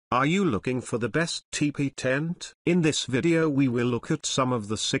Are you looking for the best teepee tent? In this video we will look at some of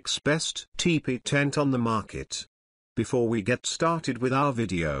the 6 best teepee tent on the market. Before we get started with our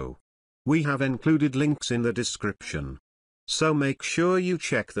video, we have included links in the description, so make sure you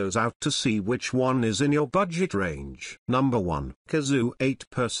check those out to see which one is in your budget range. Number 1. Kazoo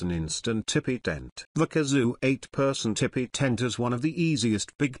 8-Person Instant Teepee Tent. The Kazoo 8-Person Teepee Tent is one of the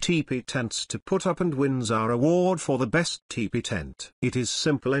easiest big teepee tents to put up and wins our award for the best teepee tent. It is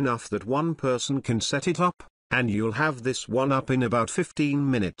simple enough that one person can set it up, and you'll have this one up in about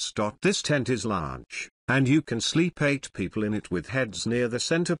 15 minutes. This tent is large, and you can sleep 8 people in it with heads near the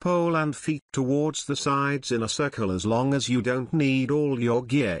center pole and feet towards the sides in a circle, as long as you don't need all your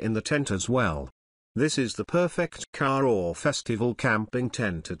gear in the tent as well. This is the perfect car or festival camping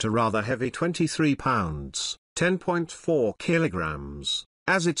tent at a rather heavy 23 pounds, 10.4 kilograms,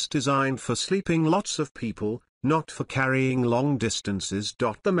 as it's designed for sleeping lots of people, not for carrying long distances.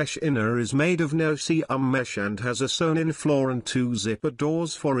 The mesh inner is made of no-seam mesh and has a sewn-in floor and 2 zipper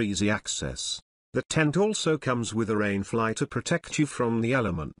doors for easy access. The tent also comes with a rain fly to protect you from the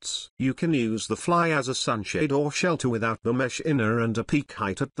elements. You can use the fly as a sunshade or shelter without the mesh inner, and a peak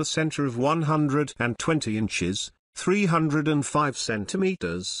height at the center of 120 inches, 305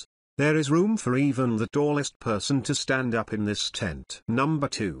 centimeters. There is room for even the tallest person to stand up in this tent. Number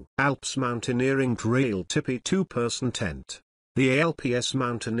 2. Alps Mountaineering Trail Teepee 2-Person Tent. The Alps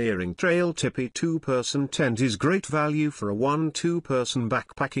Mountaineering Trail Teepee 2-Person Tent is great value for a 1-2-person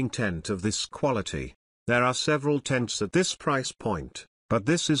backpacking tent of this quality. There are several tents at this price point, but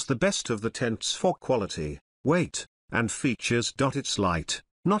this is the best of the tents for quality, weight, and features. It's light,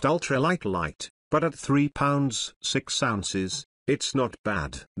 not ultra-light, but at 3 pounds 6 ounces. It's not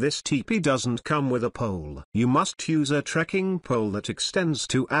bad. This teepee doesn't come with a pole. You must use a trekking pole that extends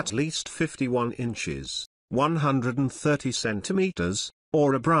to at least 51 inches, 130 centimeters,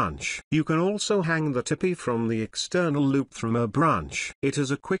 or a branch. You can also hang the teepee from the external loop from a branch. It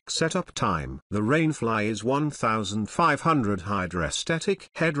has a quick setup time. The rainfly is 1500 hydrostatic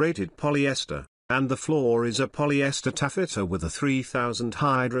head rated polyester, and the floor is a polyester taffeta with a 3000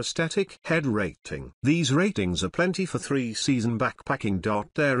 hydrostatic head rating. These ratings are plenty for 3-season backpacking.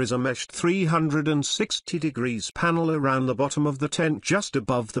 There is a meshed 360 degrees panel around the bottom of the tent just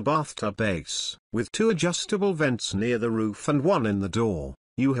above the bathtub base, with 2 adjustable vents near the roof and 1 in the door.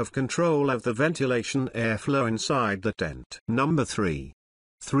 You have control of the ventilation airflow inside the tent. Number 3.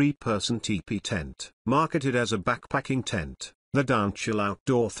 3-Person Teepee Tent. Marketed as a backpacking tent, the Downchill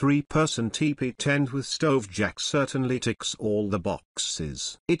Outdoor 3-Person Teepee Tent with stove jack certainly ticks all the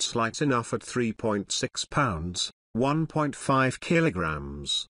boxes. It's light enough at 3.6 pounds, 1.5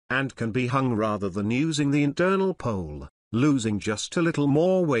 kilograms, and can be hung rather than using the internal pole, losing just a little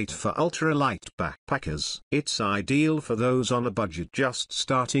more weight for ultra-light backpackers. It's ideal for those on a budget just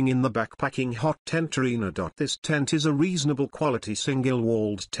starting in the backpacking hot tent arena. This tent is a reasonable quality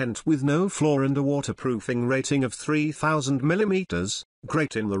single-walled tent with no floor and a waterproofing rating of 3000 millimeters,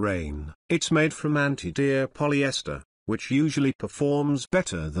 great in the rain. It's made from anti-tear polyester, which usually performs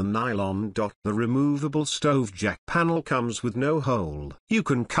better than nylon. The removable stove jack panel comes with no hole. You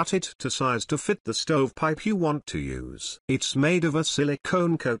can cut it to size to fit the stovepipe you want to use. It's made of a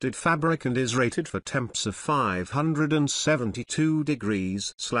silicone-coated fabric and is rated for temps of 572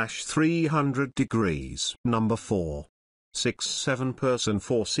 degrees/300 degrees. Number 4. 6-7-Person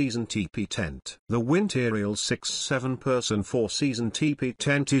 4-Season Teepee Tent. The Winterial 6-7-Person 4-Season Teepee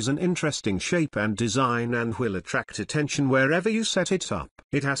Tent is an interesting shape and design and will attract attention wherever you set it up.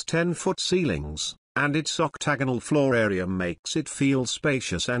 It has 10-foot ceilings, and its octagonal floor area makes it feel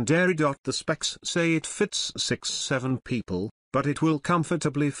spacious and airy. The specs say it fits 6-7 people, but it will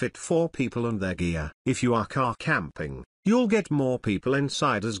comfortably fit 4 people and their gear. If you are car camping, you'll get more people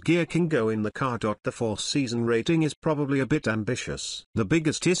inside as gear can go in the car. The 4-season rating is probably a bit ambitious. The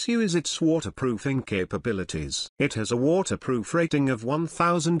biggest issue is its waterproofing capabilities. It has a waterproof rating of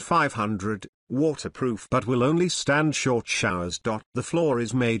 1500, waterproof but will only stand short showers. The floor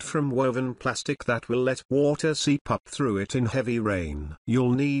is made from woven plastic that will let water seep up through it in heavy rain.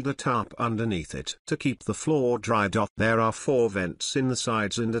 You'll need a tarp underneath it to keep the floor dry. There are 4 vents in the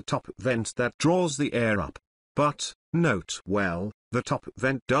sides and a top vent that draws the air up. But, note well, the top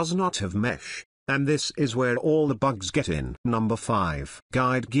vent does not have mesh, and this is where all the bugs get in. Number 5.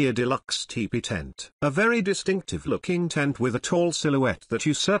 Guide Gear Deluxe Teepee Tent. A very distinctive looking tent with a tall silhouette that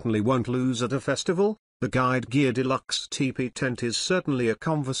you certainly won't lose at a festival. The Guide Gear Deluxe Teepee Tent is certainly a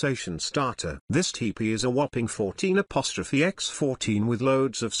conversation starter. This teepee is a whopping 14x14 with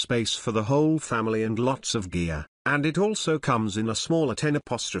loads of space for the whole family and lots of gear. And it also comes in a smaller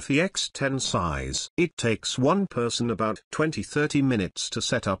 10*x10 size. It takes one person about 20-30 minutes to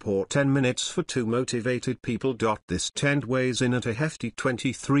set up or 10 minutes for two motivated people. This tent weighs in at a hefty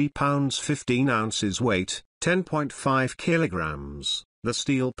 23 pounds 15 ounces weight, 10.5 kilograms, the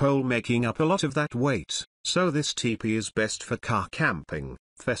steel pole making up a lot of that weight. So this teepee is best for car camping,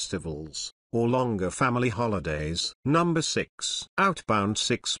 festivals, or longer family holidays. Number 6. Outbound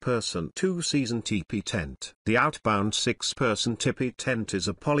 6-person 2-season teepee tent. The Outbound 6-person teepee tent is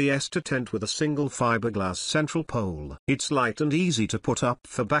a polyester tent with a single fiberglass central pole. It's light and easy to put up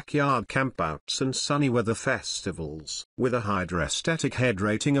for backyard campouts and sunny weather festivals. With a hydrostatic head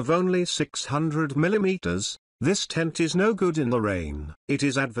rating of only 600 millimeters, this tent is no good in the rain. It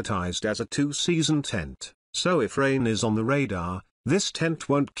is advertised as a 2-season tent, so if rain is on the radar, this tent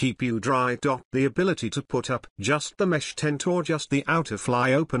won't keep you dry. The ability to put up just the mesh tent or just the outer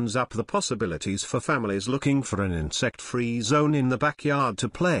fly opens up the possibilities for families looking for an insect-free zone in the backyard to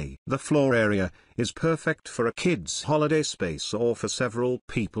play. The floor area is perfect for a kid's holiday space or for several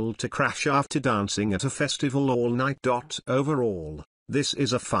people to crash after dancing at a festival all night. Overall, this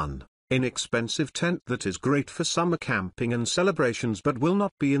is a fun, inexpensive tent that is great for summer camping and celebrations but will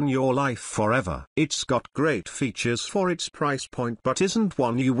not be in your life forever. It's got great features for its price point but isn't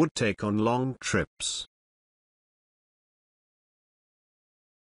one you would take on long trips.